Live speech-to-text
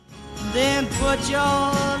Then put your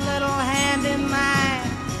little hand in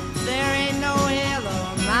mine. There ain't no hill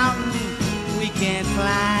or mountain we can't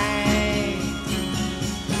climb.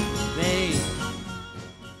 Babe.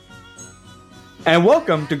 And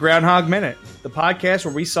welcome to Groundhog Minute, the podcast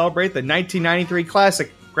where we celebrate the 1993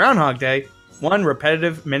 classic Groundhog Day, one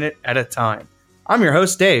repetitive minute at a time. I'm your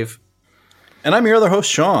host, Dave. And I'm your other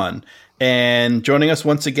host, Sean. And joining us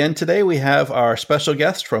once again today, we have our special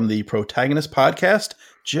guest from the Protagonist podcast,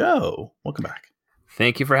 Joe. Welcome back.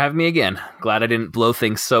 Thank you for having me again. Glad I didn't blow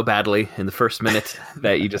things so badly in the first minute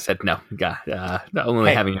that you just said no.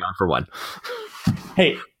 Only having you on for one.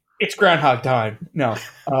 Hey, it's Groundhog time. No,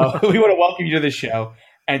 we want to welcome you to the show.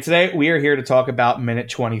 And today we are here to talk about minute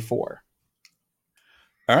 24.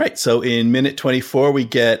 All right. So in minute 24, we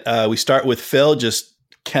start with Phil just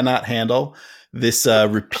cannot handle this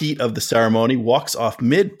repeat of the ceremony, walks off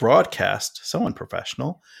mid-broadcast, so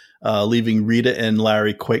unprofessional, leaving Rita and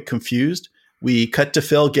Larry quite confused. We cut to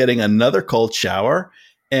Phil getting another cold shower,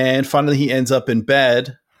 and finally he ends up in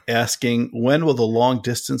bed asking, when will the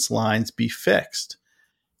long-distance lines be fixed?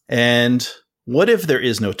 And what if there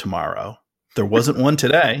is no tomorrow? There wasn't one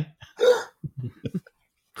today.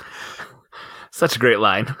 Such a great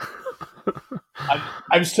line.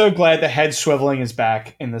 I'm so glad the head swiveling is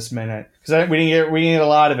back in this minute because we didn't get a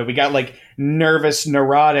lot of it. We got like nervous,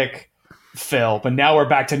 neurotic Phil, but now we're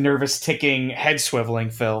back to nervous, ticking, head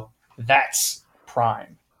swiveling Phil. That's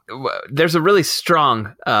prime. There's a really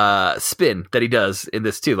strong spin that he does in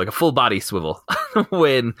this too, like a full body swivel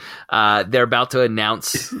when they're about to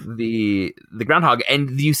announce the groundhog,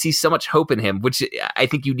 and you see so much hope in him, which I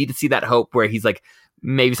think you need to see that hope where he's like,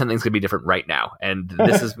 maybe something's going to be different right now. And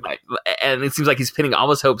this is, and it seems like he's pinning all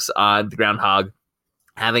his hopes on the groundhog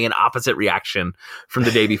having an opposite reaction from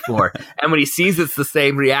the day before. And when he sees it's the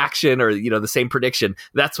same reaction or, the same prediction,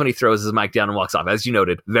 that's when he throws his mic down and walks off. As you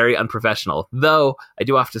noted, very unprofessional. Though I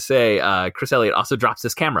do have to say, Chris Elliott also drops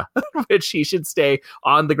his camera, which he should stay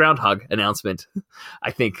on the groundhog announcement,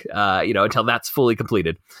 I think, until that's fully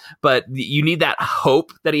completed. But you need that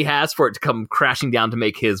hope that he has for it to come crashing down to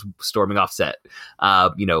make his storming off set,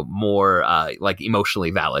 more like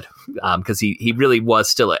emotionally valid. Because he really was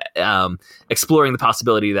still exploring the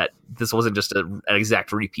possibility that this wasn't just an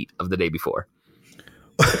exact repeat of the day before.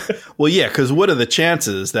 Well, yeah, because what are the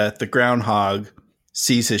chances that the groundhog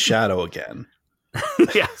sees his shadow again?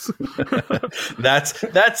 Yes. That's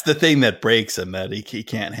the thing that breaks him, that he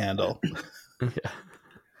can't handle. Yeah.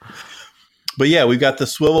 But yeah, we've got the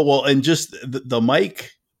swivel. Well, and just the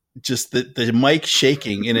mic, just the mic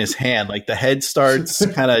shaking in his hand, like the head starts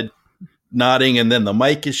kind of nodding and then the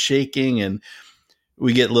mic is shaking and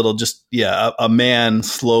we get a man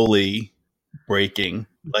slowly breaking,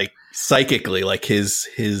 like psychically, like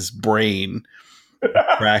his brain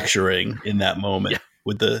fracturing in that moment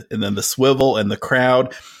and then the swivel and the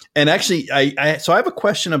crowd. And actually, so I have a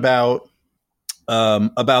question about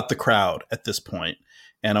the crowd at this point,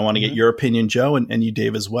 and I want to get your opinion, Joe, and you,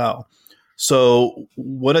 Dave, as well. So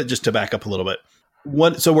just to back up a little bit,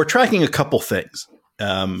 so we're tracking a couple things.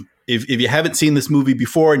 If you haven't seen this movie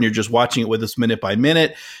before and you're just watching it with us minute by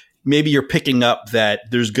minute, maybe you're picking up that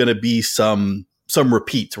there's going to be some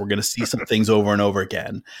repeats. We're going to see some things over and over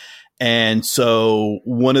again. And so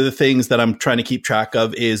one of the things that I'm trying to keep track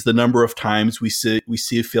of is the number of times we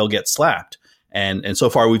see Phil get slapped. And so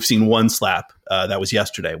far we've seen one slap. That was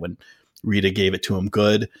yesterday when Rita gave it to him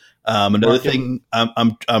good. Another thing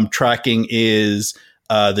I'm tracking is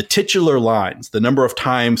the titular lines, the number of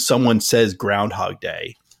times someone says Groundhog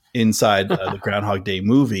Day inside the Groundhog Day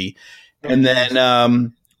movie. And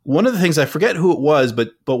then one of the things, I forget who it was,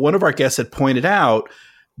 but one of our guests had pointed out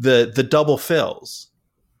the double Phils,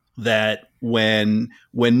 that when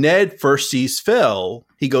Ned first sees Phil,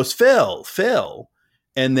 he goes, Phil, Phil.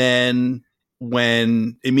 And then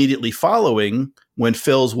when immediately following, when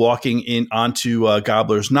Phil's walking in onto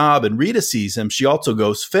Gobbler's Knob and Rita sees him, she also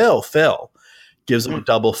goes, Phil, Phil. Gives them a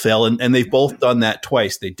double Phil, and they've both done that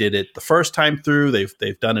twice. They did it the first time through.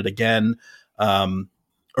 They've done it again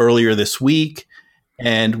earlier this week.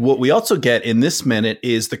 And what we also get in this minute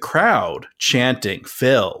is the crowd chanting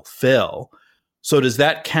Phil, Phil. So does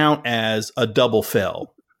that count as a double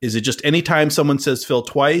Phil? Is it just anytime someone says Phil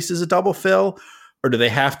twice is a double Phil, or do they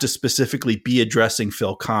have to specifically be addressing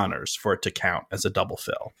Phil Connors for it to count as a double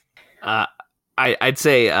Phil? I'd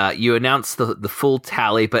say you announce the full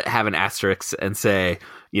tally, but have an asterisk and say,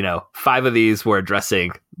 5 of these were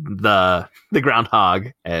addressing the groundhog,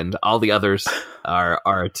 and all the others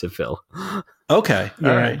are to Phil. Okay,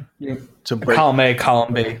 all right. Yeah. So column A,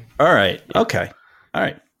 column B. All right. Okay. All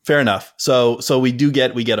right. Fair enough. So we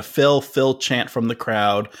get a Phil chant from the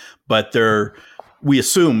crowd, but they're we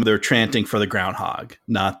assume they're chanting for the groundhog,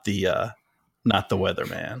 not the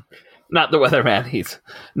weatherman. Not the weatherman. He's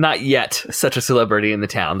not yet such a celebrity in the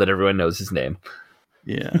town that everyone knows his name.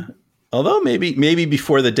 Yeah. Although maybe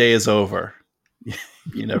before the day is over.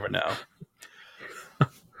 You never know.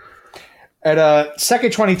 At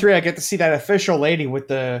second 23, I get to see that official lady with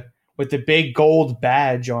the big gold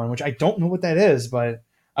badge on, which I don't know what that is, but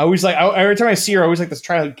I always every time I see her, I always like to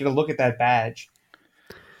try to get a look at that badge.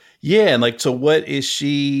 Yeah, and like, so what is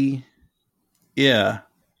she? Yeah,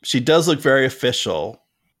 she does look very official.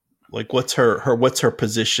 Like, what's her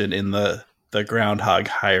position in the groundhog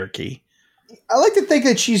hierarchy? I like to think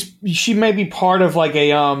that she may be part of like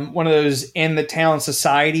a one of those in the town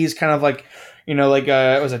societies, kind of like,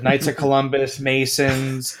 was it Knights of Columbus,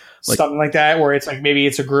 Masons, something like that, where it's like maybe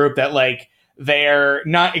it's a group that like they're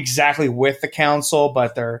not exactly with the council,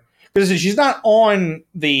 but they're, because she's not on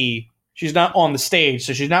the stage,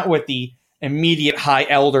 so she's not with the immediate high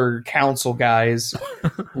elder council guys.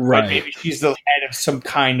 Right. But maybe she's the head of some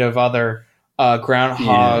kind of other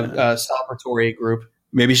groundhog celebratory group.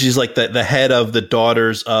 Maybe she's like the head of the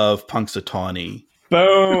Daughters of Punxsutawney.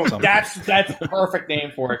 Boom! That's the perfect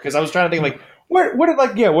name for it, because I was trying to think like what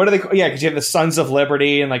are they? Yeah, because you have the Sons of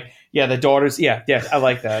Liberty and like the Daughters. Yeah, I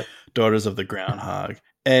like that. Daughters of the Groundhog.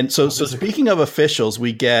 And so speaking of officials,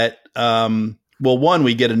 we get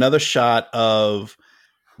we get another shot of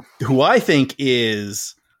who I think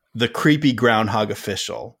is the creepy groundhog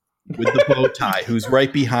official with the bow tie, who's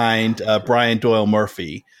right behind Brian Doyle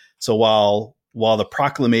Murphy. So while the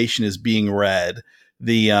proclamation is being read,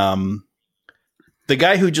 the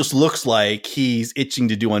guy who just looks like he's itching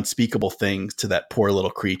to do unspeakable things to that poor little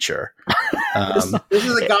creature. This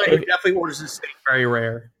is a guy who definitely orders his steak very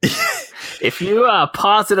rare. If you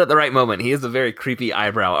pause it at the right moment, he has a very creepy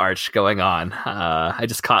eyebrow arch going on. I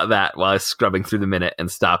just caught that while I was scrubbing through the minute and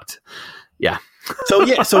stopped. Yeah. So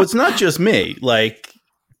it's not just me. Like,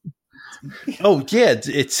 oh yeah,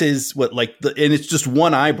 it's his and it's just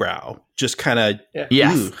one eyebrow, just kind of.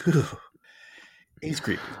 Yes. He's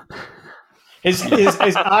creepy. His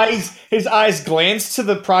eyes glance to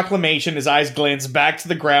the proclamation. His eyes glance back to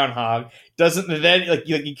the groundhog. Doesn't then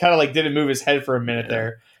he kind of like didn't move his head for a minute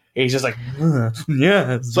there. He's just like,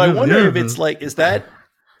 yeah. So I wonder if it's like, is that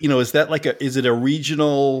like is it a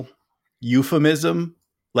regional euphemism?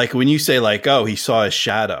 Like when you say like, oh, he saw his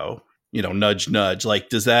shadow, nudge, nudge. Like,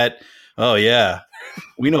 does that? Oh yeah,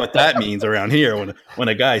 we know what that means around here when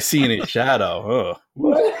a guy's seeing his shadow.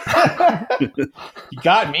 Oh, you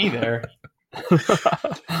got me there.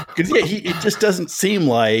 Because it just doesn't seem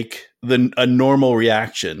like a normal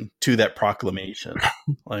reaction to that proclamation.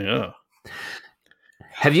 Like, oh.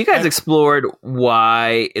 Have you guys explored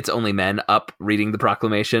why it's only men up reading the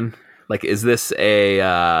proclamation? Like, is this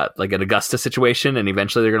a like an Augusta situation, and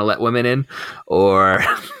eventually they're going to let women in, or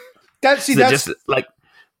that's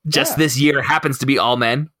this year happens to be all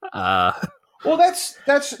men? Well, that's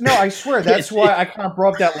no, I swear that's why I kind of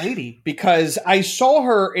brought up that lady, because I saw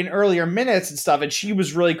her in earlier minutes and stuff, and she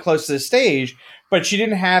was really close to the stage, but she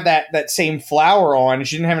didn't have that same flower on.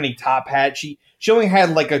 She didn't have any top hat. She only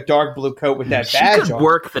had like a dark blue coat with that badge on. She could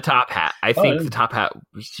work the top hat. I think the top hat,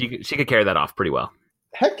 she could carry that off pretty well.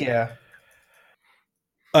 Heck yeah.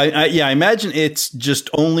 I imagine it's just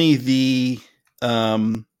only the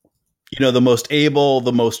the most able,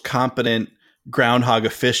 the most competent groundhog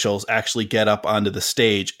officials actually get up onto the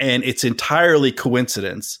stage, and it's entirely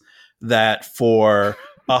coincidence that for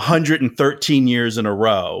 113 years in a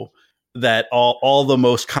row that all the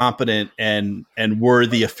most competent and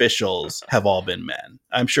worthy officials have all been men.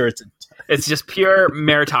 I'm sure it's just pure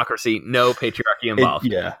meritocracy, no patriarchy involved.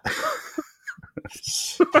 Yeah.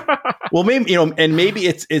 Well, maybe maybe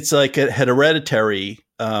it's like a hereditary.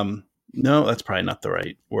 No, that's probably not the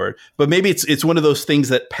right word. But maybe it's one of those things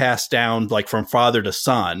that pass down like from father to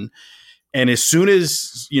son. And as soon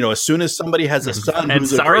as somebody has a son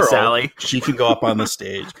who's a girl, Sally, she can go up on the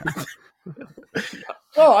stage.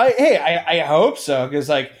 Oh, I hope so, because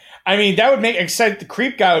that would make sense. The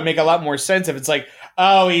creep guy would make a lot more sense if it's like,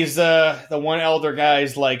 oh, he's the one elder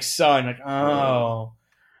guy's like son. Like, oh.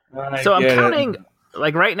 So I'm counting.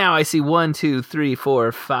 Like right now, I see 1, 2, 3,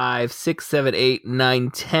 4, 5, 6, 7, 8,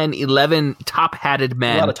 9, 10, 11 top-hatted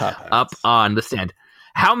men up on the stand.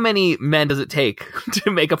 How many men does it take to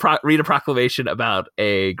make read a proclamation about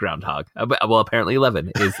a groundhog? Well, apparently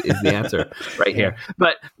 11 is the answer right here.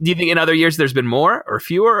 But do you think in other years there's been more or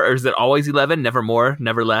fewer, or is it always 11, never more,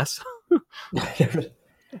 never less?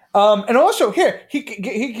 And also here,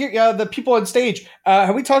 the people on stage.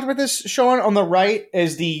 Have we talked about this? Sean on the right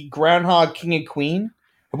is the groundhog king and queen.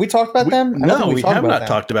 Have we talked about them? No, we have not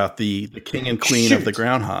talked about the king and queen of the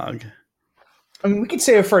groundhog. I mean, we could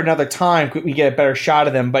save it for another time. We get a better shot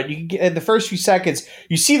of them, but you get, in the first few seconds,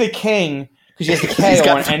 you see the king because he has the K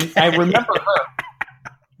on, and I remember her.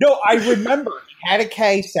 No, I remember he had a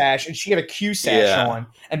K sash and she had a Q sash on,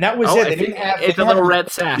 and that was it. They didn't have it's a little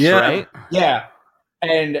red sash, right? Yeah,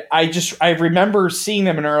 and I remember seeing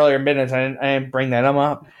them in earlier minutes. I didn't bring that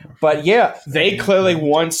up, but yeah, they clearly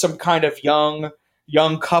won some kind of young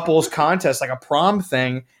couples contest, like a prom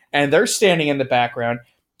thing, and they're standing in the background.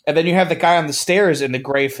 And then you have the guy on the stairs in the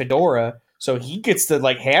gray fedora, so he gets to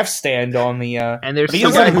like half stand on the. And there's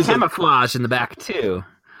some kind of camouflage in the back too.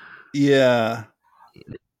 Yeah.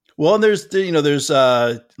 Well, and there's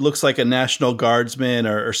looks like a National Guardsman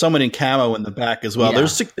or someone in camo in the back as well. Yeah.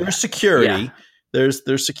 There's security. Yeah.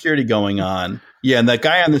 There's security going on. Yeah, and that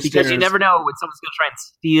guy on the stairs. Because you never know when someone's going to try and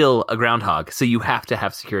steal a groundhog, so you have to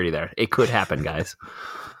have security there. It could happen, guys.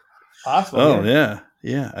 Possible. Oh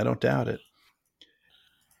yeah, I don't doubt it.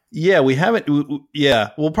 Yeah, we haven't. Yeah,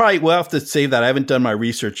 we'll have to save that. I haven't done my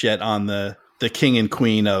research yet on the king and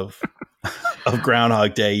queen of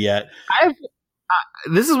Groundhog Day yet.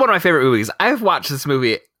 This is one of my favorite movies. I've watched this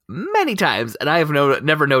movie many times, and I have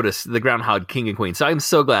never noticed the Groundhog King and Queen. So I'm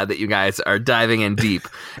so glad that you guys are diving in deep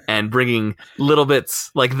and bringing little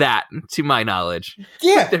bits like that to my knowledge.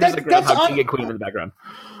 Yeah, there's a Groundhog King and Queen in the background.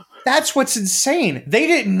 That's what's insane. They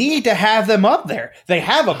didn't need to have them up there. They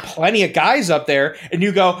have plenty of guys up there, and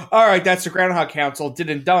you go, all right, that's the Groundhog Council,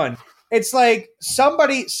 did and done. It's like some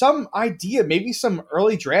idea, maybe some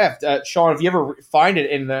early draft. Sean, if you ever find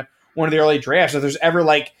it in one of the early drafts, if there's ever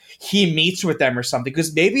like he meets with them or something,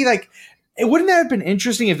 because maybe like it wouldn't that have been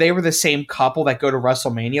interesting if they were the same couple that go to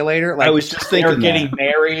WrestleMania later? Like I was just thinking they're getting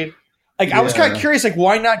married. Like I was kind of curious, like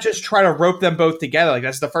why not just try to rope them both together? Like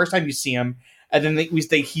that's the first time you see them. And then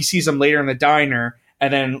he sees them later in the diner,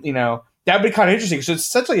 and then that'd be kind of interesting. So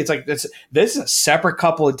essentially, it's like this is a separate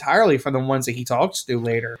couple entirely from the ones that he talks to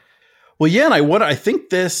later. Well, yeah, and I think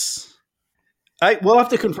this. We'll have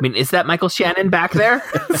to confirm. I mean, is that Michael Shannon back there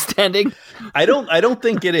standing? I don't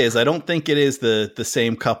think it is. I don't think it is the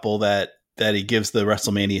same couple that he gives the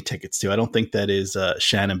WrestleMania tickets to. I don't think that is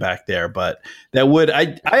Shannon back there, but that would.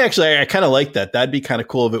 I kind of like that. That'd be kind of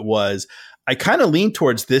cool if it was. I kind of lean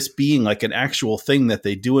towards this being like an actual thing that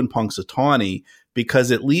they do in Punxsutawney,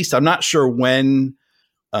 because at least I'm not sure when,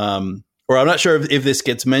 or I'm not sure if this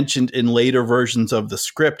gets mentioned in later versions of the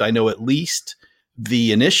script. I know at least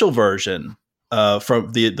the initial version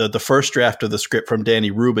from the first draft of the script from Danny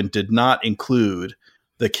Rubin did not include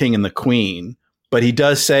the king and the queen, but he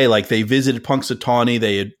does say like they visited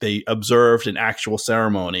Punxsutawney, they observed an actual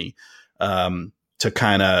ceremony to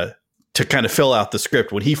kind of fill out the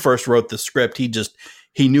script. When he first wrote the script,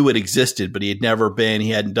 he knew it existed, but he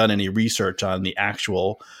hadn't done any research on the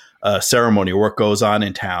actual ceremony or what goes on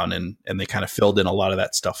in town. And they kind of filled in a lot of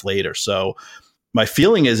that stuff later. So my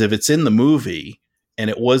feeling is if it's in the movie and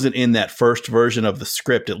it wasn't in that first version of the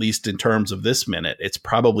script, at least in terms of this minute, it's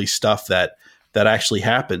probably stuff that actually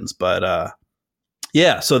happens. But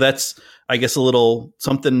yeah, so that's, I guess, a little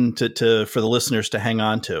something to for the listeners to hang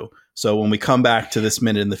on to. So when we come back to this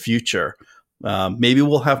minute in the future, maybe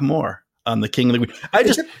we'll have more on the King of the Queen.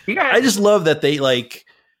 I just love that they like,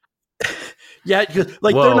 yeah,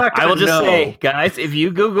 like Whoa, they're not. I will just say, guys, if you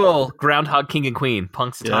Google Groundhog King and Queen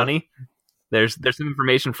Punxsutawney, there's some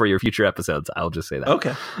information for your future episodes. I'll just say that.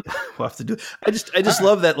 Okay, we'll have to do. I just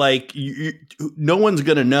love that. Like, no one's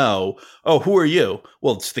gonna know. Oh, who are you?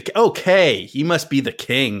 Well, it's okay. He must be the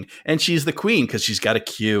king, and she's the queen because she's got a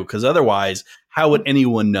Q. Because otherwise, how would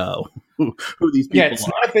anyone know who these people are? Yeah, it's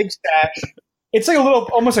not a big stash. It's like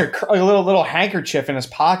almost a little handkerchief in his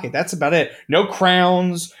pocket. That's about it. No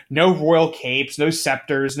crowns, no royal capes, no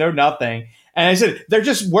scepters, no nothing. And I said they're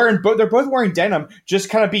just they're both wearing denim, just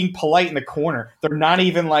kind of being polite in the corner. They're not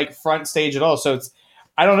even like front stage at all. So it's,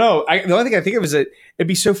 I don't know. The only thing I think of is it'd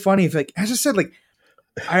be so funny if, like, as I said, like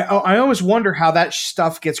I always wonder how that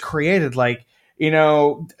stuff gets created. Like,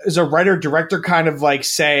 does a writer director kind of like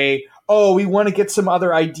say, oh, we want to get some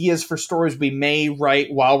other ideas for stories we may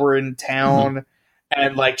write while we're in town,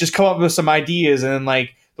 and like just come up with some ideas, and then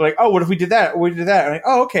like they're like, oh, what if we did that? We did that. And like,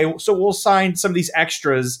 oh, okay, so we'll sign some of these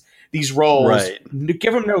extras, these roles, right.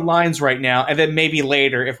 Give them no lines right now, and then maybe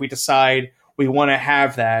later if we decide we want to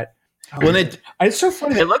have that. When it's so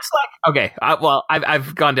funny. It looks like okay.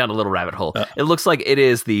 I've gone down a little rabbit hole. It looks like it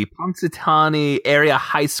is the Punxsutawney Area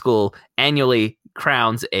High School annually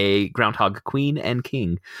crowns a Groundhog Queen and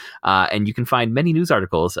King, and you can find many news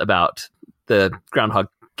articles about the Groundhog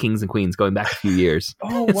Kings and Queens going back a few years.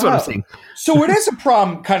 Oh, That's wow. what I'm saying. So it is a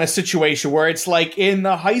prom kind of situation where it's like in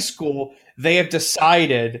the high school they have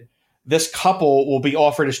decided this couple will be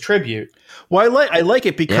offered as tribute. Well, I like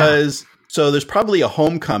it because So there's probably a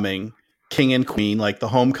homecoming king and queen, like the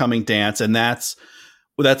homecoming dance. And that's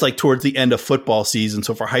like towards the end of football season.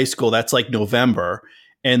 So for high school, that's like November.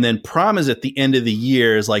 And then prom is at the end of the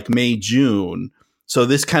year, is like May, June. So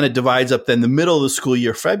this kind of divides up. Then the middle of the school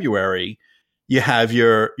year, February, you have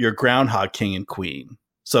your Groundhog king and queen.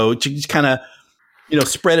 So just kind of,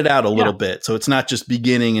 spread it out a little bit. So it's not just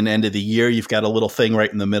beginning and end of the year. You've got a little thing right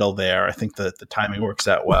in the middle there. I think the timing works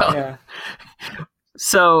out well. Yeah.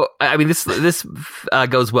 So, I mean, this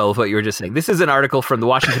goes well with what you were just saying. This is an article from the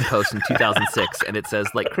Washington Post in 2006, and it says,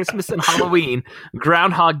 like Christmas and Halloween,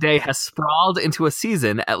 Groundhog Day has sprawled into a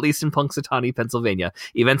season, at least in Punxsutawney, Pennsylvania.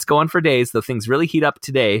 Events go on for days, though things really heat up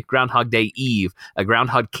today. Groundhog Day Eve. A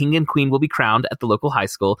Groundhog king and queen will be crowned at the local high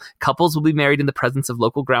school. Couples will be married in the presence of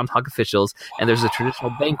local Groundhog officials, and there's a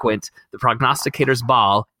traditional banquet, the Prognosticator's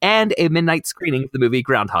Ball, and a midnight screening of the movie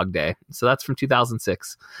Groundhog Day. So that's from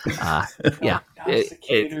 2006. Yeah.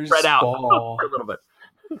 It spread out for a little bit.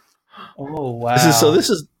 Oh, wow. This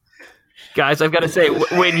is guys, I've got to say,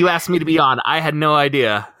 when you asked me to be on, I had no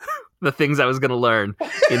idea the things I was going to learn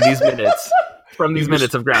in these minutes from these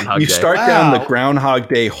minutes of Groundhog Day. You start down the Groundhog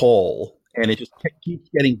Day hole, and it just keeps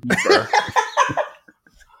getting deeper.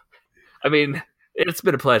 I mean, it's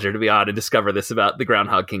been a pleasure to be on and discover this about the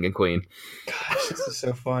Groundhog King and Queen. Gosh, this is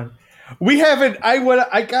so fun. We haven't. I don't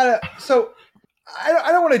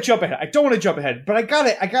want to jump ahead. I don't want to jump ahead, but I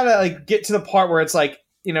gotta like get to the part where it's like,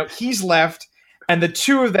 he's left and the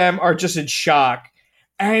two of them are just in shock.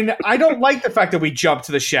 And I don't like the fact that we jump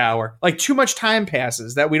to the shower. Like, too much time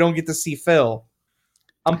passes that we don't get to see Phil.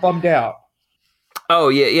 I'm bummed out. Oh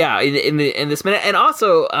yeah. In this minute, and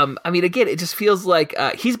also, I mean, again, it just feels like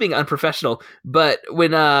he's being unprofessional. But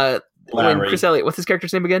when Chris Elliott, what's his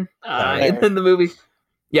character's name again in the movie?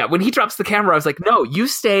 Yeah, when he drops the camera, I was like, no, you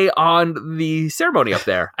stay on the ceremony up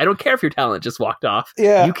there. I don't care if your talent just walked off.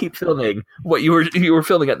 Yeah. You keep filming what you were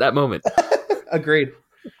filming at that moment. Agreed.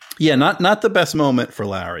 Yeah, not the best moment for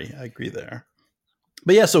Larry. I agree there.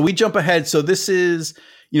 But yeah, so we jump ahead. So this is,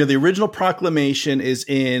 the original proclamation is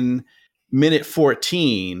in minute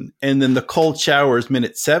 14, and then the cold shower is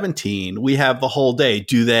minute 17. We have the whole day.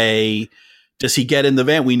 Does he get in the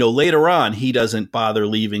van? We know later on he doesn't bother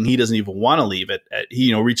leaving. He doesn't even want to leave it.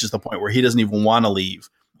 He reaches the point where he doesn't even want to leave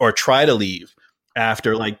or try to leave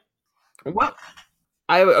after like. What?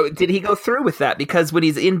 Did he go through with that? Because when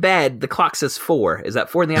he's in bed, the clock says 4. Is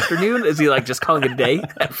that 4 in the afternoon? Is he like just calling it a day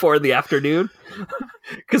at 4 in the afternoon?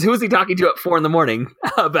 Because who was he talking to at 4 in the morning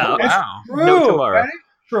about? No tomorrow.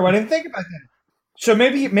 True. I didn't think about that. So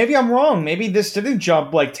maybe I'm wrong. Maybe this didn't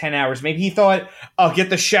jump like 10 hours. Maybe he thought, I'll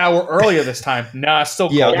get the shower earlier this time. Nah, still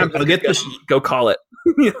call it. I'll get go call it.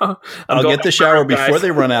 I'll get the shower before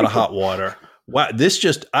they run out of hot water. Wow,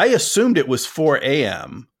 I assumed it was 4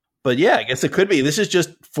 a.m. But yeah, I guess it could be. This is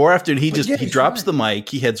just 4 after. He drops the mic.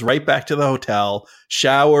 He heads right back to the hotel,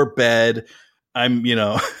 shower, bed.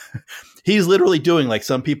 He's literally doing like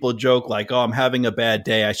some people joke like, oh, I'm having a bad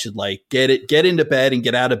day. I should like get into bed and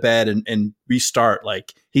get out of bed and restart.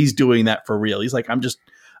 Like he's doing that for real. He's like, I'm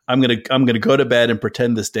going to go to bed and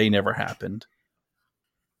pretend this day never happened.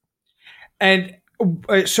 And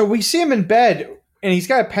so we see him in bed and he's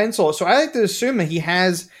got a pencil. So I like to assume that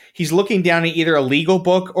he's looking down at either a legal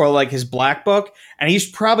book or like his black book. And he's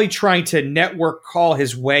probably trying to network call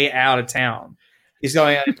his way out of town. He's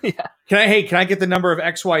going, can I get the number of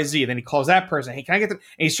XYZ? Then he calls that person. Hey, can I get and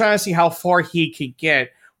he's trying to see how far he can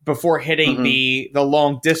get before hitting the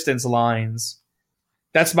long distance lines.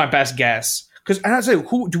 That's my best guess. Because I don't say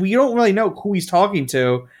we don't really know who he's talking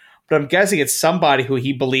to, but I'm guessing it's somebody who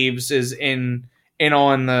he believes is in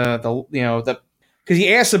on the because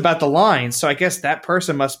he asked about the lines. So I guess that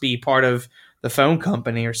person must be part of the phone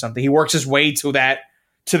company or something. He works his way to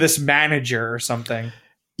this manager or something.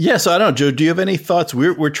 Yeah, so I don't know, Joe, do you have any thoughts?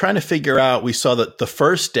 We're trying to figure out, we saw that the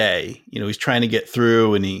first day, he's trying to get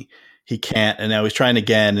through and he can't, and now he's trying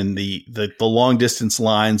again, and the long distance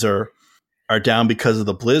lines are down because of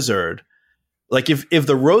the blizzard. Like if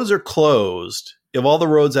the roads are closed, if all the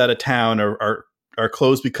roads out of town are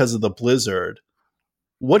closed because of the blizzard,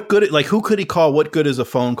 what good, like who could he call? What good is a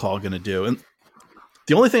phone call going to do? And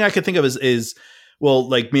the only thing I could think of is well,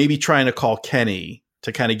 like maybe trying to call Kenny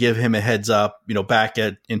to kind of give him a heads up, back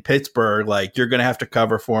in Pittsburgh, like you're going to have to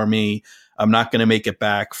cover for me. I'm not going to make it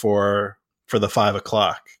back for the 5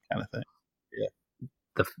 o'clock kind of thing.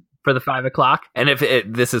 Yeah. For the 5 o'clock. And if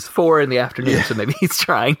this is 4 in the afternoon, so maybe he's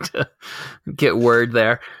trying to get word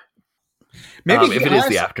there. Maybe if it is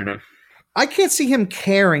the afternoon. I can't see him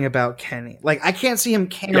caring about Kenny. Like I can't see him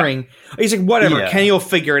caring. Yeah. He's like, whatever, Kenny will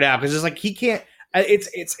figure it out. Because it's like he can't.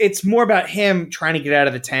 It's more about him trying to get out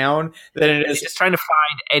of the town than it He's is just trying to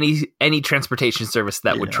find any transportation service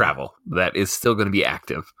that would travel that is still going to be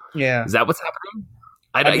active. Yeah. Is that what's happening?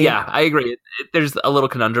 I agree. There's a little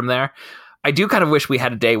conundrum there. I do kind of wish we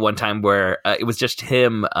had a day one time where it was just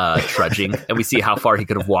him trudging, and we see how far he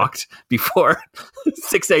could have walked before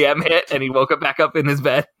 6 a.m. hit, and he woke up back up in his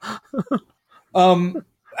bed.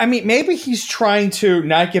 I mean, maybe he's trying to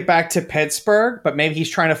not get back to Pittsburgh, but maybe he's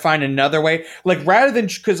trying to find another way. Like rather than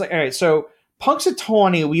because, all right, so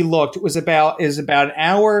Punxsutawney, we looked is about an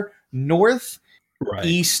hour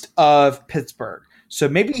northeast of Pittsburgh. So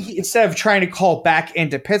maybe instead of trying to call back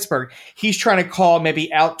into Pittsburgh, he's trying to call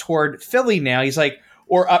maybe out toward Philly now. He's like,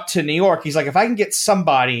 or up to New York. He's like, if I can get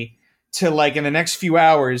somebody to like in the next few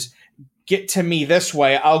hours get to me this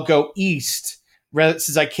way, I'll go east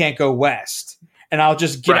since I can't go west. And I'll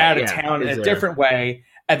just get out of town in a different way.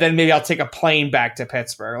 And then maybe I'll take a plane back to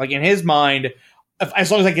Pittsburgh. Like in his mind,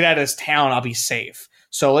 as long as I get out of this town, I'll be safe.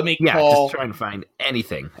 So let me call. Just trying to find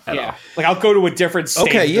anything at all. Like I'll go to a different state.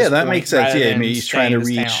 Okay, yeah, that makes sense. Yeah, I mean, he's trying to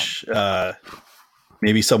reach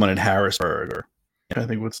maybe someone in Harrisburg or I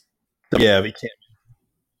think what's. Yeah, he can't.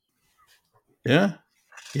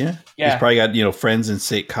 Yeah. He's probably got friends in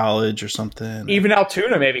State College or something. Even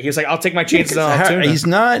Altoona, maybe he's like, I'll take my chances on Altoona. He's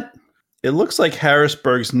not. It looks like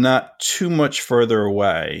Harrisburg's not too much further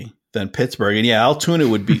away than Pittsburgh, and Altoona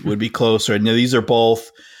would be closer. And these are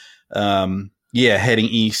both. Heading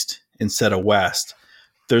east instead of west.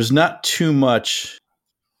 There's not too much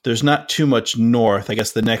north. I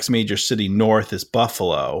guess the next major city north is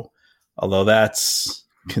Buffalo, although that's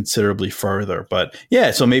considerably further. But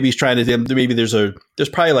so maybe he's trying to. Maybe there's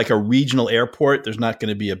probably like a regional airport. There's not going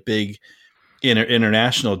to be a big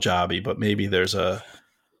international jobby, but maybe there's a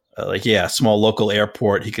small local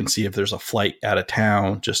airport. He can see if there's a flight out of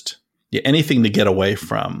town. Just anything to get away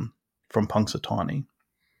from Punxsutawney.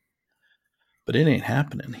 But it ain't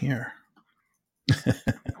happening here.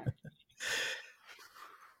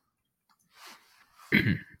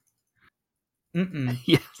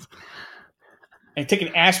 Yes. And take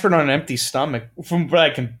an aspirin on an empty stomach, from what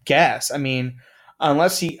I can guess. I mean,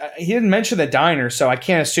 unless he didn't mention the diner, so I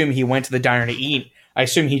can't assume he went to the diner to eat. I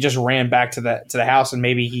assume he just ran back to the house, and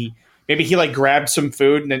maybe he like grabbed some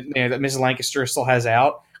food that Mrs. Lancaster still has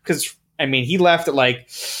out. Because I mean, he left at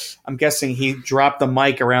like. I'm guessing he dropped the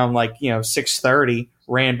mic around 6:30,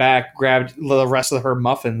 ran back, grabbed the rest of her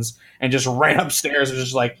muffins, and just ran upstairs and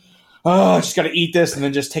just like, oh, I just got to eat this and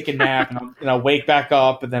then just take a nap and I'll wake back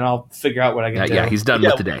up and then I'll figure out what I can do. Yeah, he's done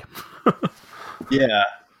with the day.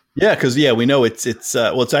 Because we know it's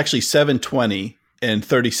actually 7:20 and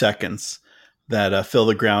 30 seconds that Phil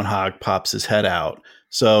the Groundhog pops his head out.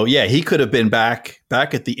 So he could have been back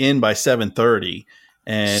at the inn by 7:30.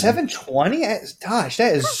 And 7:20? Gosh,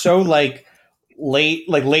 that is so late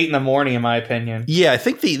in the morning, in my opinion. Yeah, I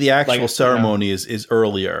think the actual ceremony is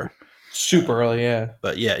earlier, super early. Yeah,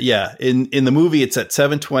 but in the movie it's at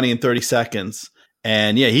 7:20 and 30 seconds,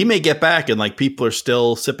 and he may get back and people are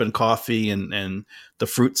still sipping coffee and the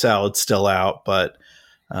fruit salad's still out, but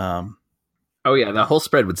the whole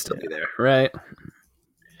spread would still be there, right?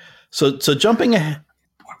 So jumping ahead.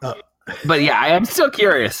 But I am still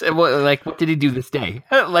curious. What did he do this day?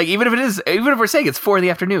 Even if we're saying it's 4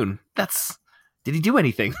 PM, did he do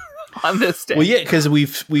anything on this day? Well, because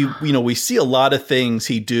we see a lot of things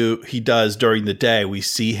he does during the day. We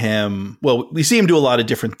see him do a lot of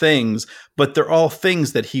different things, but they're all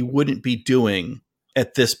things that he wouldn't be doing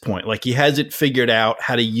at this point. Like he hasn't figured out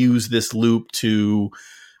how to use this loop to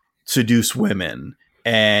seduce women,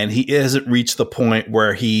 and he hasn't reached the point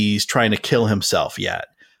where he's trying to kill himself yet.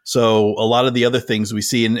 So a lot of the other things we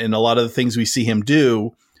see and a lot of the things we see him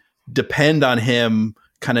do depend on him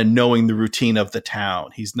kind of knowing the routine of the town.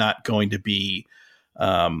 He's not going to be,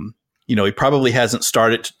 he probably hasn't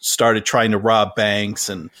started trying to rob banks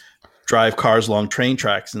and drive cars along train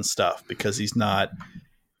tracks and stuff because he's not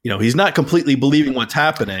completely believing what's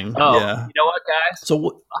happening. Oh, yeah. You know what, guys?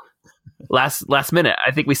 So last minute,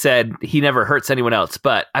 I think we said he never hurts anyone else,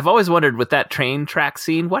 but I've always wondered with that train track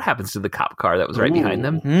scene, what happens to the cop car that was right behind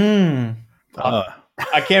them?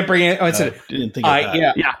 I can't bring it. I didn't think of that.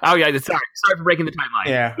 Yeah. Oh yeah. Sorry for breaking the timeline.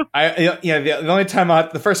 Yeah.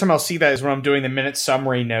 The first time I'll see that is when I'm doing the minute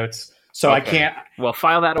summary notes. So okay. I can't. Well,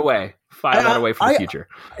 file that away. File that away for the future.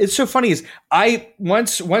 It's so funny is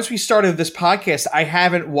once we started this podcast, I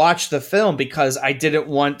haven't watched the film because I didn't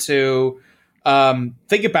want to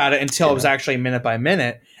think about it until it was actually minute by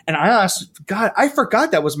minute. And I asked, God, I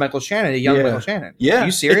forgot that was Michael Shannon, a young Michael Shannon. Yeah. Are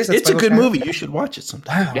you serious? It's a good movie. You should watch it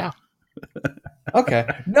sometime. Wow. Yeah. Okay.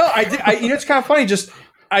 No, I did. It's kind of funny. Just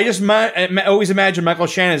I just always imagine Michael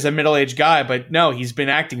Shannon as a middle-aged guy, but no, he's been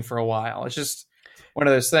acting for a while. It's just one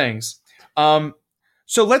of those things.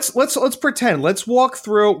 So let's pretend. Let's walk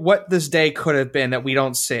through what this day could have been that we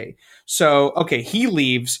don't see. So, okay, he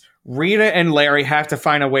leaves. Rita and Larry have to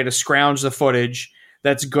find a way to scrounge the footage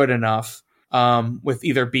that's good enough with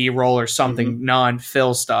either B-roll or something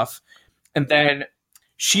non-Phil stuff. And then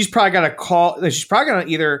she's probably going to call. She's probably going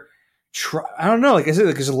to either try. I don't know. Like I said,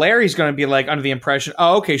 because Larry's going to be like under the impression,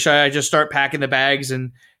 oh, okay, should I just start packing the bags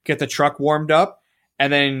and get the truck warmed up?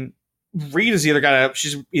 And then Rita's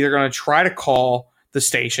she's either going to try to call the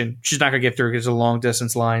station. She's not going to get through because of long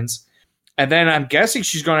distance lines. And then I'm guessing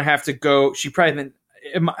she's going to have to go. She probably.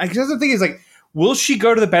 I guess the thing is, like, will she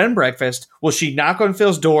go to the bed and breakfast? Will she knock on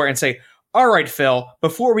Phil's door and say, all right, Phil,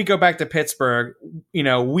 before we go back to Pittsburgh,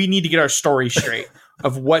 we need to get our story straight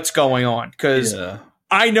of what's going on. Because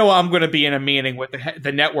I know I'm going to be in a meeting with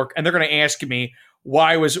the network, and they're going to ask me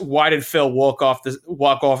why did Phil walk off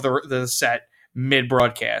the set mid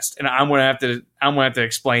broadcast, and I'm going to have to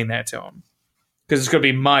explain that to him because it's going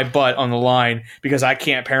to be my butt on the line because I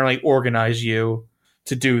can't apparently organize you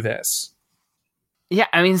to do this. Yeah,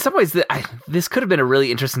 I mean, in some ways, this could have been a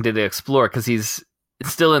really interesting day to explore because he's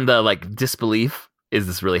still in the disbelief. Is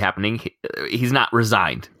this really happening? He's not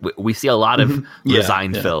resigned. We see a lot of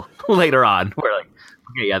resigned Phil later on. We're like,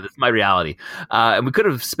 okay, yeah, this is my reality. And we could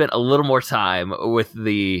have spent a little more time with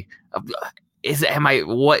trying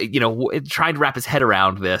to wrap his head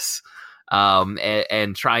around this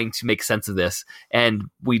and trying to make sense of this. And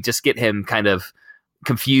we just get him kind of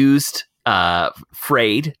confused,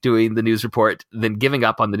 frayed doing the news report, then giving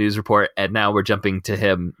up on the news report, and now we're jumping to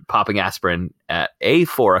him popping aspirin at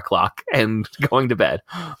 4:00 and going to bed.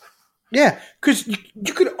 Yeah, because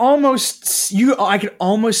I could almost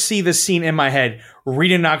see the scene in my head.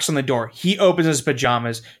 Rita knocks on the door. He opens his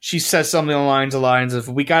pajamas. She says something along the lines of,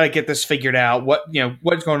 "We got to get this figured out.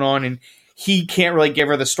 What's going on?" And he can't really give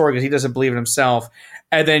her the story because he doesn't believe in himself.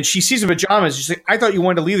 And then she sees the pajamas. She's like, I thought you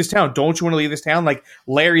wanted to leave this town. Don't you want to leave this town? Like,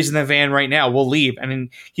 Larry's in the van right now. We'll leave. And then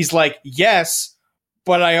he's like, yes,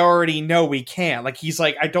 but I already know we can't. Like, he's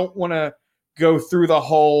like, I don't want to go through the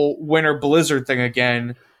whole winter blizzard thing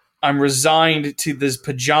again. I'm resigned to these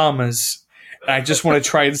pajamas. And I just want to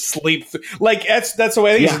try and sleep. Like, that's the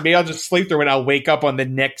way it is. Maybe I'll just sleep through it. I'll wake up on the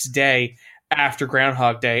next day after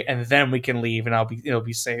Groundhog Day, and then we can leave, and it'll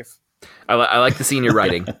be safe. I like the scene you're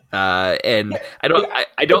writing, and I don't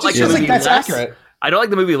like the movie that's less. Accurate. I don't like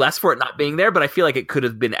the movie less for it not being there, but I feel like it could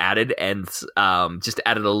have been added and just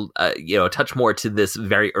added a touch more to this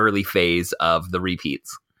very early phase of the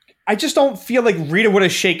repeats. I just don't feel like Rita would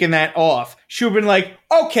have shaken that off. She would have been like,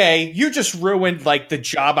 "Okay, you just ruined like the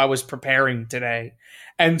job I was preparing today,"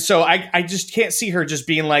 and so I just can't see her just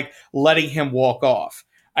being like letting him walk off.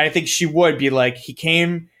 I think she would be like, he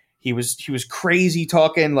came. He was crazy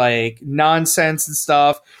talking like nonsense and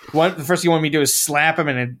stuff. The first thing he wanted me to do is slap him,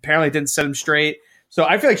 and it apparently didn't set him straight. So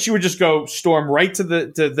I feel like she would just go storm right to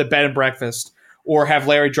the bed and breakfast, or have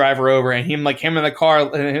Larry drive her over, and him in the car,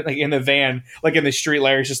 like in the van, like in the street.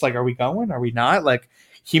 Larry's just like, "Are we going? Are we not?" Like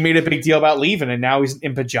he made a big deal about leaving, and now he's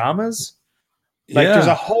in pajamas. Like there's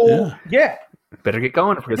a whole Better get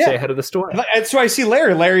going if we're gonna stay ahead of the story. And so I see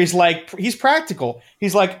Larry. Larry's like, he's practical.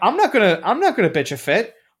 He's like, I'm not gonna bitch a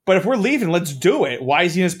fit. But if we're leaving, let's do it. Why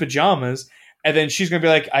is he in his pajamas? And then she's going to be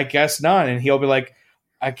like, I guess not. And he'll be like,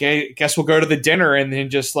 I guess we'll go to the dinner and then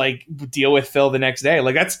just like deal with Phil the next day.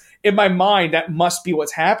 Like that's in my mind, that must be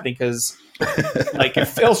what's happening. Because like if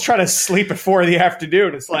Phil's trying to sleep at 4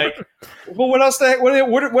 PM, it's like, well, what else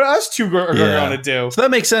two are going to do? So that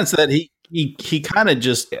makes sense that he kind of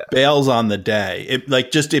just bails on the day. It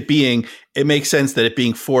makes sense that it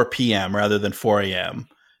being 4 PM rather than 4 AM.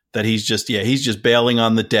 That he's just bailing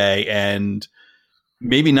on the day and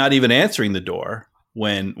maybe not even answering the door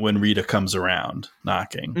when Rita comes around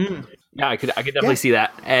knocking. Yeah, I could definitely see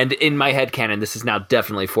that. And in my head canon, this is now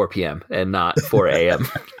definitely 4 PM and not 4 AM.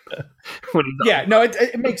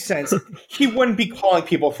 It makes sense. He wouldn't be calling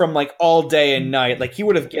people from like all day and night. Like he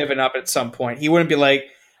would have given up at some point. He wouldn't be like,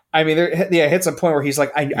 I mean, it hits a point where he's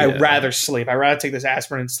like, I'd rather sleep. I'd rather take this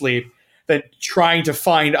aspirin and sleep than trying to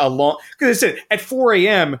find a long. Because I said at 4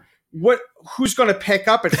 AM, who's going to pick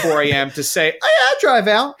up at 4 AM to say, "Oh yeah, I'll drive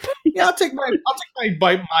out. Yeah, I'll take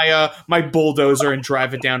my bulldozer and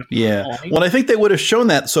drive it down." Yeah. Well, I think they would have shown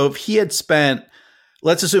that. So if he had spent,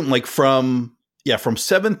 let's assume, like from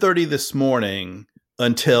 7:30 this morning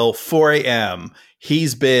until 4 AM,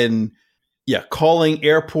 he's been calling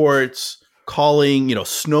airports, calling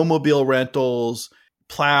snowmobile rentals,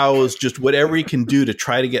 plows, just whatever he can do to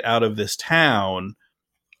try to get out of this town.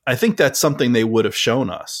 I think that's something they would have shown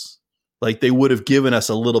us. Like they would have given us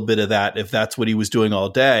a little bit of that if that's what he was doing all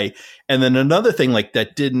day. And then another thing like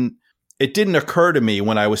that didn't occur to me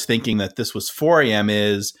when I was thinking that this was 4 a.m.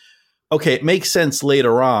 is, okay, it makes sense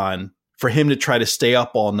later on for him to try to stay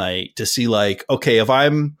up all night to see like, okay, if I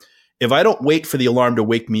don't wait for the alarm to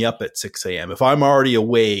wake me up at 6 a.m., if I'm already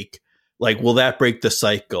awake, like, will that break the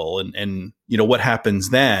cycle? And you know, what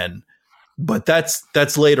happens then? But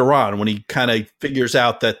that's later on when he kind of figures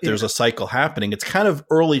out that there's a cycle happening. It's kind of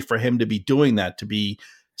early for him to be doing that, to be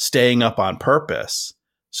staying up on purpose.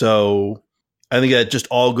 So I think that just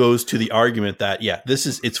all goes to the argument that, yeah,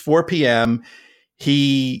 it's 4 p.m.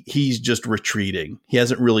 He's just retreating. He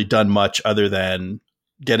hasn't really done much other than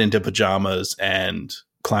get into pajamas and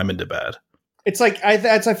climb into bed. It's like,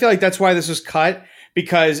 I feel like that's why this was cut,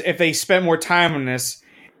 because if they spent more time on this,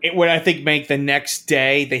 it would, I think, make the next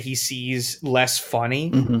day that he sees less funny.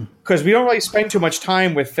 Because we don't really spend too much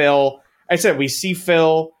time with Phil. I said, we see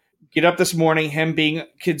Phil get up this morning, him being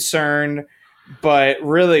concerned, but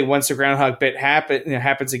really once the Groundhog bit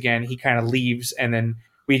happens again, he kind of leaves, and then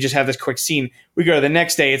we just have this quick scene. We go to the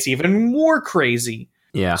next day, it's even more crazy.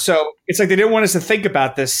 Yeah. So it's like they didn't want us to think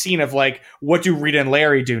about this scene of like, what do Rita and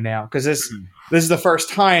Larry do now? Because this is the first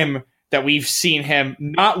time that we've seen him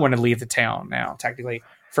not want to leave the town now, technically.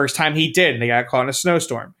 First time he did, and they got caught in a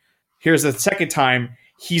snowstorm. Here's the second time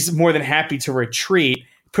he's more than happy to retreat,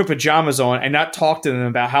 put pajamas on, and not talk to them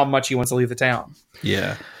about how much he wants to leave the town.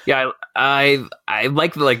 Yeah. Yeah, I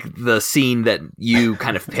like the scene that you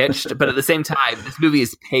kind of pitched, but at the same time, this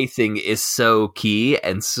movie's pacing is so key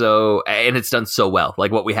and it's done so well.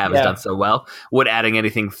 Like what we have is done so well. Would adding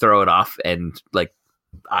anything throw it off? And like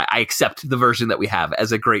I accept the version that we have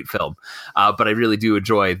as a great film, but I really do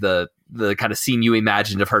enjoy the kind of scene you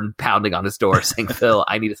imagined of her pounding on his door saying, Phil,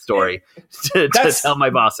 I need a story to tell my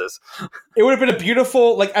bosses. It would have been a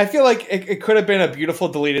beautiful, like, I feel like it could have been a beautiful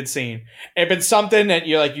deleted scene. It'd been something that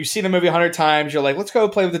you're like, you see the movie 100 times. You're like, let's go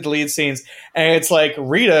play with the deleted scenes. And it's like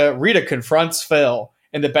Rita confronts Phil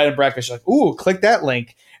in the bed and breakfast. You're like, ooh, click that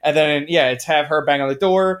link. And then, it's have her bang on the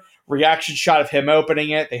door, reaction shot of him opening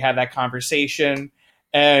it. They have that conversation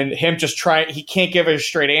and him just he can't give a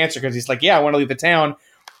straight answer because he's like, yeah, I want to leave the town,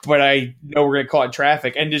 but I know we're gonna caught in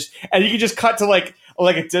traffic, and you can just cut to like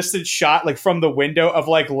a distant shot like from the window of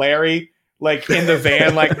like Larry like in the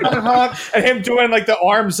van like and him doing like the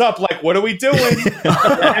arms up like, what are we doing?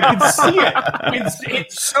 I can see it.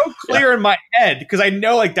 It's so clear in my head because I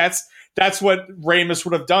know like that's what Ramis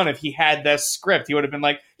would have done if he had this script. He would have been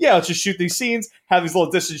like, yeah, let's just shoot these scenes, have these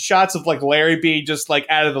little distant shots of like Larry being just like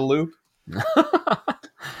out of the loop.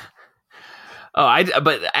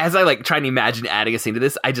 But as I like try and imagine adding a scene to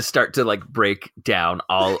this, I just start to like break down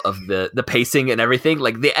all of the pacing and everything.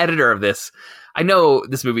 Like the editor of this, I know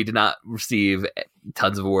this movie did not receive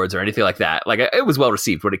tons of awards or anything like that. Like it was well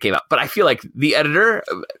received when it came out, but I feel like the editor,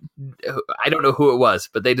 I don't know who it was,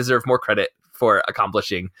 but they deserve more credit for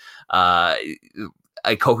accomplishing a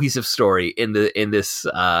cohesive story in this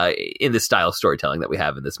style of storytelling that we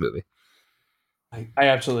have in this movie. I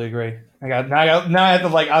absolutely agree. I have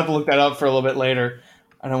to look that up for a little bit later.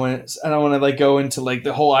 I don't want to like go into like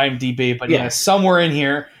the whole IMDb, but somewhere in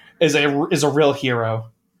here is a real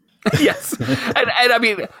hero. Yes, and I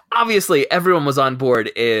mean, obviously, everyone was on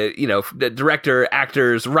board. The director,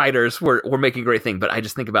 actors, writers were making a great thing. But I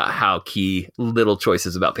just think about how key little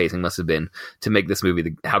choices about pacing must have been to make this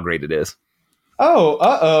movie how great it is.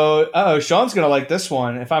 Oh, Sean's gonna like this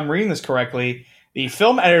one. If I'm reading this correctly. The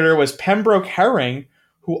film editor was Pembroke Herring,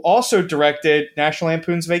 who also directed National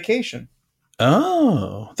Lampoon's Vacation.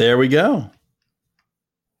 Oh, there we go.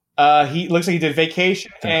 He looks like he did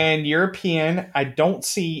Vacation and European. I don't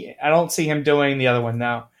see him doing the other one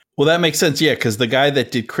now. Well, that makes sense, yeah, because the guy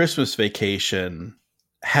that did Christmas Vacation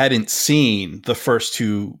hadn't seen the first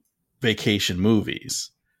two Vacation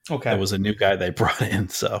movies. Okay, that was a new guy they brought in.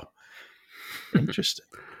 So interesting.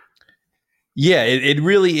 Yeah, it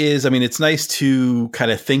really is. I mean, it's nice to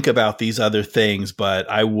kind of think about these other things, but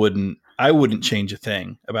I wouldn't change a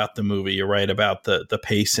thing about the movie. You're right about the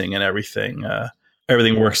pacing and everything.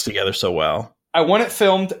 Everything works together so well. I want it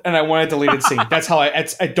filmed and I want a deleted scene. That's how I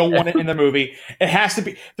don't want it in the movie. It has to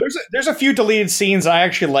be. There's a few deleted scenes I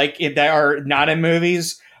actually like that are not in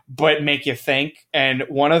movies but make you think. And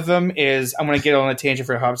one of them is, I'm going to get on a tangent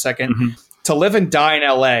for a hot second. Mm-hmm. To Live and Die in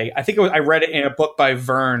L.A. I think I read it in a book by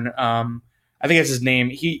Vern. I think that's his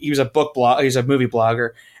name. He was a book blog. He's a movie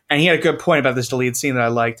blogger, and he had a good point about this deleted scene that I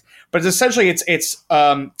liked. But essentially, it's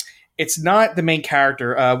not the main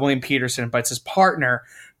character, William Peterson, but it's his partner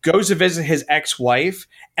goes to visit his ex-wife,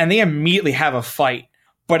 and they immediately have a fight.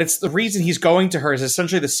 But it's the reason he's going to her is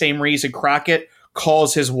essentially the same reason Crockett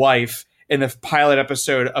calls his wife in the pilot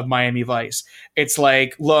episode of Miami Vice. It's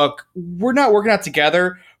like, look, we're not working out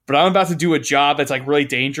together, but I'm about to do a job that's like really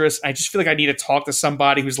dangerous. I just feel like I need to talk to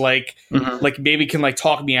somebody who's like maybe can like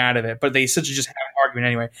talk me out of it. But they essentially just have an argument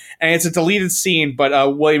anyway. And it's a deleted scene,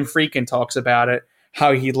 but William Friedkin talks about it,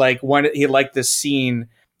 how he liked this scene,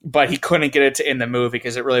 but he couldn't get it to in the movie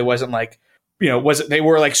because it really wasn't like, they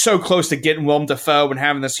were like so close to getting Willem Dafoe and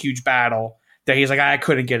having this huge battle that he's like, I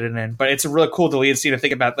couldn't get it in. But it's a really cool deleted scene to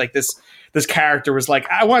think about. Like this character was like,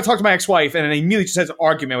 I want to talk to my ex-wife, and then he immediately just has an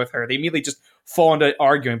argument with her. They immediately just fall into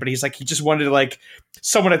arguing. But he's like, he just wanted to like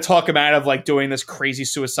someone to talk him out of like doing this crazy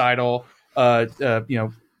suicidal, shootout.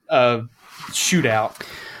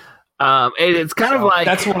 It's kind of like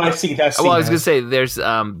that's what I see. That scene I was going to say there's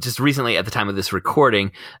just recently at the time of this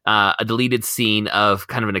recording, a deleted scene of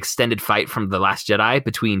kind of an extended fight from The Last Jedi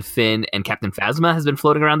between Finn and Captain Phasma has been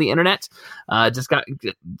floating around the internet. Just got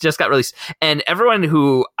released, and everyone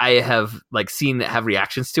who I have like seen that have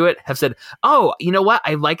reactions to it have said, "Oh, you know what?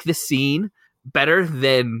 I like this scene better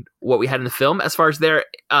than what we had in the film as far as their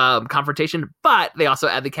confrontation," but they also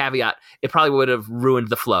add the caveat it probably would have ruined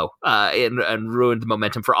the flow and ruined the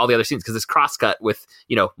momentum for all the other scenes because it's cross-cut with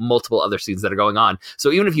multiple other scenes that are going on.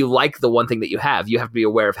 So even if you like the one thing that you have to be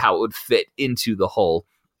aware of how it would fit into the whole.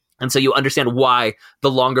 And so you understand why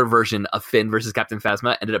the longer version of Finn versus Captain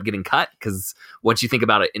Phasma ended up getting cut, because once you think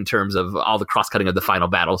about it in terms of all the cross-cutting of the final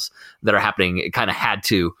battles that are happening, it kind of had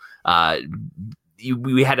to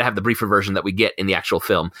we had to have the briefer version that we get in the actual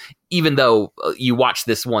film, even though you watch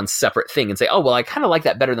this one separate thing and say, oh, well, I kind of like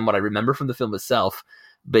that better than what I remember from the film itself.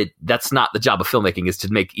 But that's not the job of filmmaking, is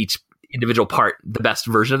to make each individual part the best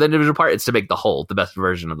version of the individual part. It's to make the whole the best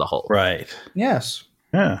version of the whole. Right. Yes.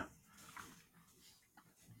 Yeah.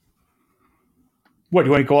 What, do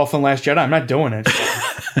you want to go off on Last Jedi? I'm not doing it.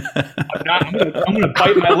 I'm going to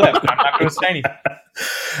bite my lip. I'm not going to say anything.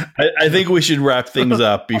 I think we should wrap things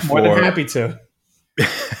up before. I'm more than happy to.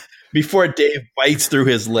 Before Dave bites through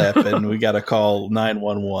his lip and we got to call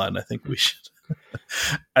 911. I think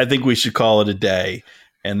we should call it a day,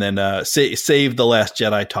 and then save the Last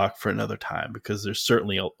Jedi talk for another time, because there's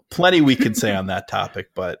certainly plenty we can say on that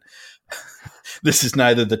topic, but this is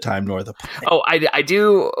neither the time nor the place. Oh, I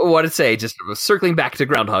do want to say, just circling back to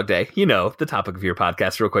Groundhog Day, the topic of your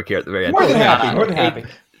podcast real quick here at the very end. More than happy.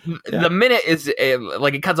 The minute is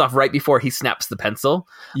like it cuts off right before he snaps the pencil.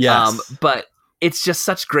 Yes. But it's just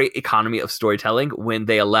such great economy of storytelling when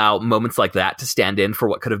they allow moments like that to stand in for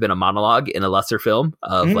what could have been a monologue in a lesser film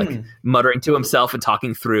of like muttering to himself and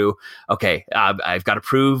talking through, okay, I've got to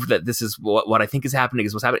prove that this is what I think is happening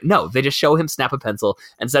is what's happening. No, they just show him snap a pencil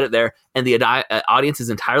and set it there, and the audience is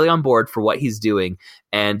entirely on board for what he's doing.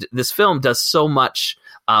 And this film does so much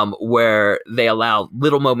where they allow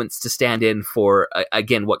little moments to stand in for,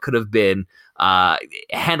 again, what could have been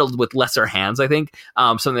handled with lesser hands, I think.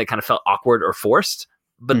 Something that kind of felt awkward or forced.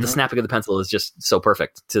 But the snapping of the pencil is just so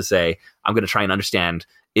perfect to say, I'm going to try and understand,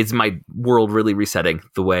 is my world really resetting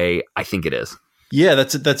the way I think it is? Yeah,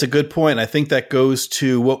 that's a good point. I think that goes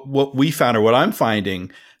to what we found, or what I'm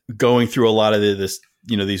finding going through a lot of this,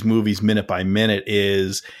 these movies minute by minute,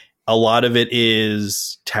 is a lot of it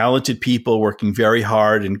is talented people working very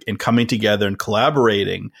hard and coming together and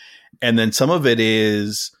collaborating. And then some of it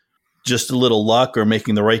is just a little luck or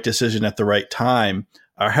making the right decision at the right time.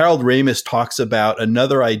 Harold Ramis talks about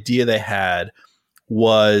another idea they had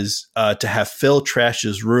was to have Phil trash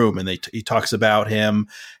his room. And he talks about him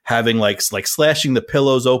having like slashing the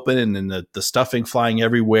pillows open and then the stuffing flying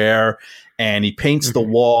everywhere. And he paints the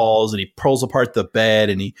walls and he pulls apart the bed,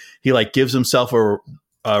 and he like gives himself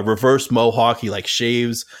a reverse mohawk. He like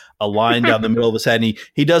shaves a line down the middle of his head, and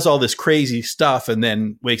he does all this crazy stuff, and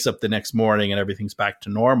then wakes up the next morning and everything's back to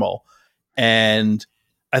normal. And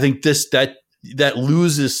I think that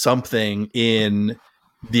loses something in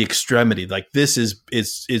the extremity. Like, this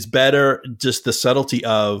is better, just the subtlety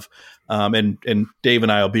of and Dave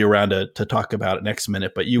and I will be around to talk about it next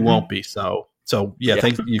minute, but you won't be. So yeah, I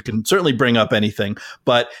think you can certainly bring up anything,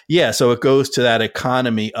 but yeah, so it goes to that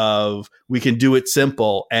economy of we can do it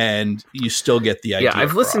simple and you still get the idea. Yeah,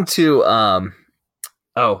 I've listened to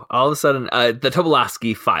all of a sudden, the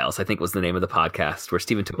Tobolowsky Files, I think was the name of the podcast, where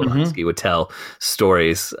Stephen Tobolowsky would tell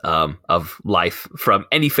stories of life from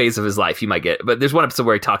any phase of his life you might get. But there's one episode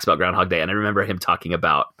where he talks about Groundhog Day, and I remember him talking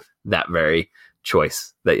about that very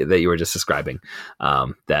choice that you were just describing.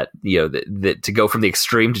 That to go from the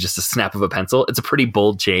extreme to just a snap of a pencil, it's a pretty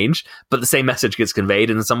bold change, but the same message gets conveyed,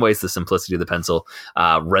 and in some ways, the simplicity of the pencil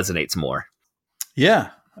resonates more. Yeah,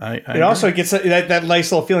 it also gets that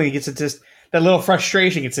nice little feeling. It gets it just. That little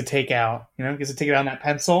frustration gets to take out, gets to take it out on that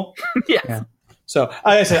pencil. Yeah. So, like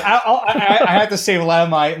I said, I have to save a lot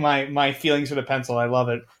of my feelings for the pencil. I love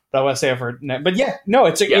it, but I want to save it for. But yeah, no,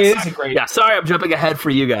 it is a great. Yeah, sorry, I'm jumping ahead for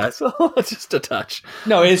you guys. Just a touch.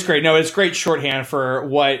 No, it is great. No, it's great shorthand for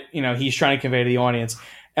what he's trying to convey to the audience.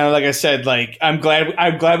 And like I said, like I'm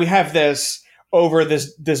glad we have this over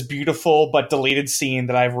this beautiful but deleted scene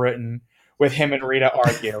that I've written with him and Rita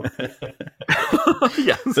argue.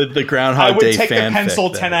 Yes. The Groundhog I would Day take the fanfic pencil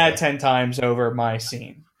that- 10 out of 10 times over my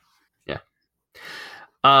scene. Yeah.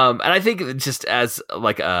 And I think just as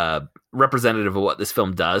like a representative of what this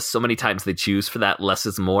film does, so many times they choose for that less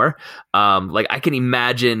is more. Like I can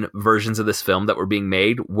imagine versions of this film that were being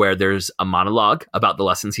made where there's a monologue about the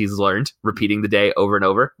lessons he's learned, repeating the day over and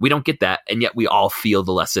over. We don't get that, and yet we all feel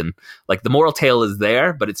the lesson. Like the moral tale is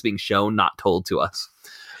there, but it's being shown, not told to us.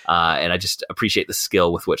 And I just appreciate the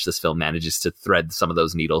skill with which this film manages to thread some of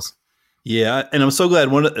those needles. Yeah, and I'm so glad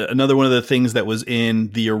another one of the things that was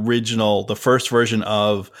in the first version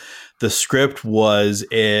of the script was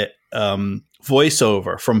a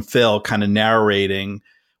voiceover from Phil kind of narrating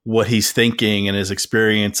what he's thinking and his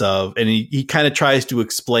experience of, and he kind of tries to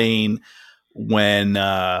explain when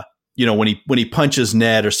when he punches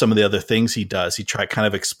Ned or some of the other things he does, he kind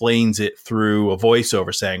of explains it through a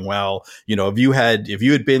voiceover saying, well, if you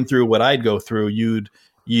had been through what I'd go through, you'd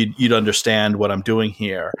understand what I'm doing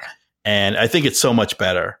here. And I think it's so much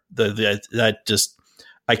better.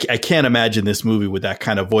 I can't imagine this movie with that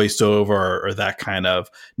kind of voiceover or that kind of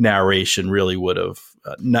narration really would have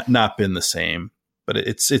not been the same. But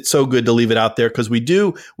it's so good to leave it out there because we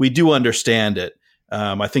do understand it.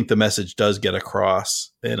 I think the message does get across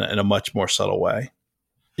in a much more subtle way.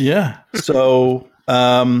 Yeah. So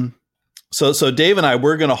Dave and I,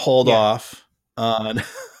 we're going to hold off on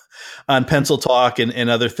pencil talk and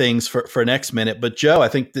other things for next minute. But Joe, I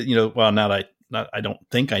think that, I don't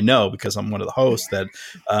think I know because I'm one of the hosts that,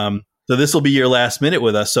 so this will be your last minute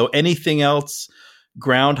with us. So anything else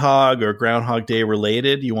Groundhog or Groundhog Day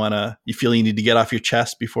related you feel you need to get off your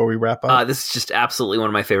chest before we wrap up? This is just absolutely one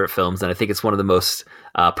of my favorite films, and I think it's one of the most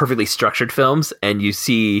perfectly structured films, and you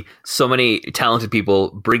see so many talented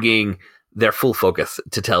people bringing their full focus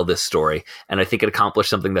to tell this story, and I think it accomplished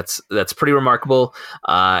something that's pretty remarkable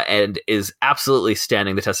and is absolutely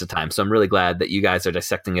standing the test of time. So I'm really glad that you guys are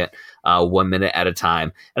dissecting it 1 minute at a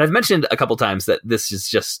time. And I've mentioned a couple times that this is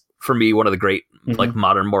just, for me, one of the great like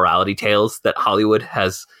modern morality tales that Hollywood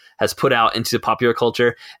has put out into popular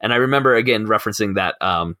culture. And I remember again referencing that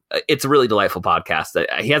it's a really delightful podcast.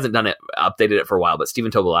 He hasn't updated it for a while, but Stephen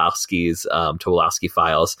Tobolowsky's Tobolowsky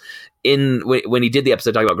Files, when he did the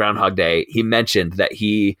episode talking about Groundhog Day, he mentioned that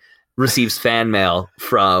he receives fan mail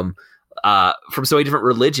from so many different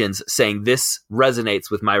religions saying this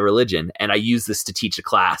resonates with my religion, and I use this to teach a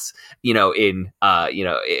class. In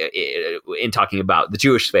talking about the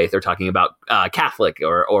Jewish faith, or talking about Catholic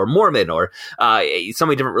or Mormon, or so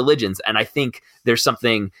many different religions. And I think there's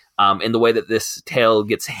something in the way that this tale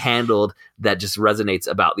gets handled that just resonates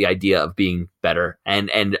about the idea of being better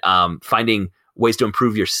and finding ways to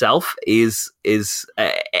improve yourself and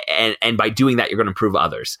by doing that, you're going to improve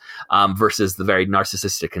others, versus the very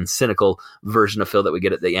narcissistic and cynical version of Phil that we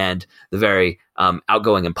get at the end, the very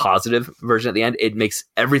outgoing and positive version at the end. It makes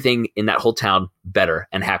everything in that whole town better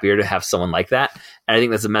and happier to have someone like that. And I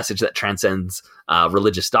think that's a message that transcends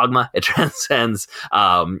religious dogma. It transcends,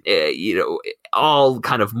 all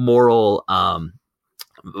kind of moral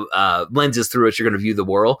lenses through which you're going to view the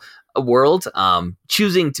world.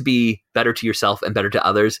 Choosing to be better to yourself and better to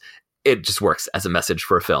others, it just works as a message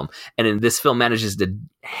for a film. And in this film manages to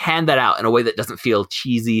hand that out in a way that doesn't feel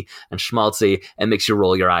cheesy and schmaltzy and makes you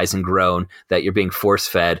roll your eyes and groan that you're being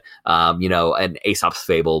force-fed, an Aesop's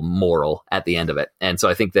fable moral at the end of it. And so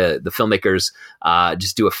I think the filmmakers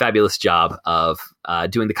just do a fabulous job of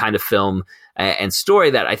doing the kind of film and story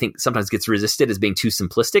that I think sometimes gets resisted as being too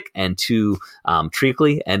simplistic and too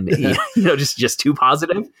treacly and just too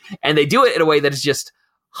positive. And they do it in a way that is just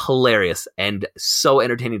hilarious and so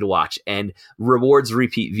entertaining to watch and rewards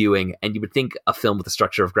repeat viewing. And you would think a film with the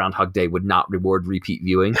structure of Groundhog Day would not reward repeat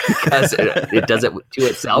viewing because it does it to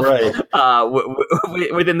itself, right,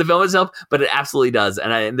 within the film itself, but it absolutely does.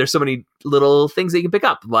 And there's so many little things that you can pick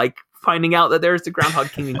up, like finding out that there's the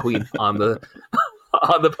Groundhog King and Queen on the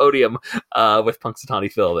podium with Punxsutawney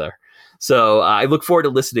Phil there. So I look forward to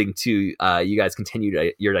listening to you guys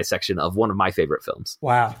continue your dissection of one of my favorite films.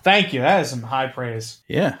 Wow. Thank you. That is some high praise.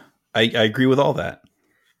 Yeah, I agree with all that,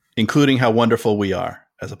 including how wonderful we are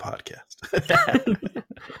as a podcast.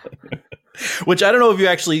 Which I don't know if you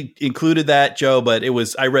actually included that, Joe, but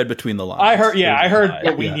I read between the lines. I heard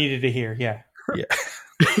what we needed to hear. Yeah. Yeah.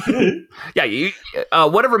 Yeah,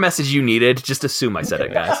 whatever message you needed, just assume I said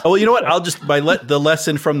it, guys. Oh, well, you know what? I'll just the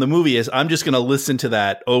lesson from the movie is I'm just going to listen to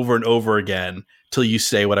that over and over again till you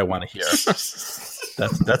say what I want to hear.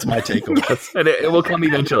 That's my takeaway. And it will come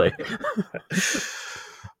eventually.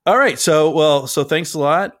 All right. So thanks a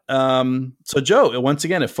lot. So Joe, once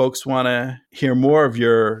again, if folks want to hear more of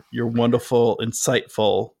your wonderful,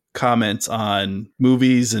 insightful comments on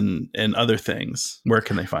movies and other things, where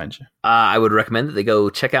can they find you? I would recommend that they go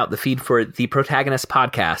check out the feed for the Protagonist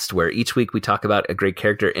podcast, where each week we talk about a great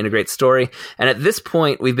character in a great story. And at this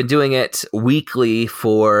point, we've been doing it weekly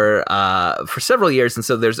for several years. And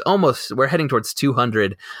so we're heading towards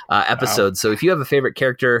 200 episodes. Wow. So if you have a favorite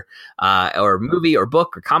character or movie or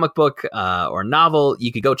book or comic book or novel,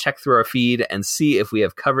 you could go check through our feed and see if we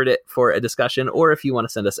have covered it for a discussion, or if you want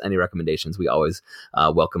to send us any recommendations. We always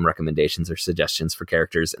welcome recommendations or suggestions for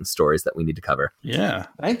characters and stories that we need to cover. Yeah.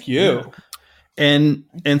 Thank you. And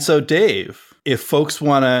so Dave, if folks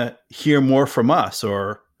want to hear more from us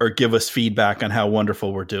or give us feedback on how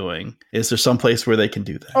wonderful we're doing, is there some place where they can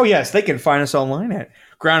do that? Oh, yes. They can find us online at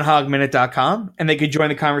groundhogminute.com, and they could join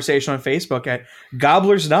the conversation on Facebook at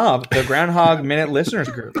Gobbler's Knob, the Groundhog Minute listeners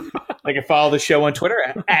group. They can follow the show on Twitter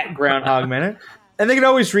at Groundhog Minute, and they can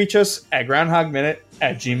always reach us at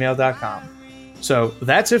groundhogminute@gmail.com. So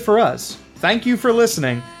that's it for us. Thank you for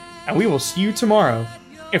listening, and we will see you tomorrow,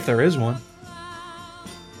 if there is one.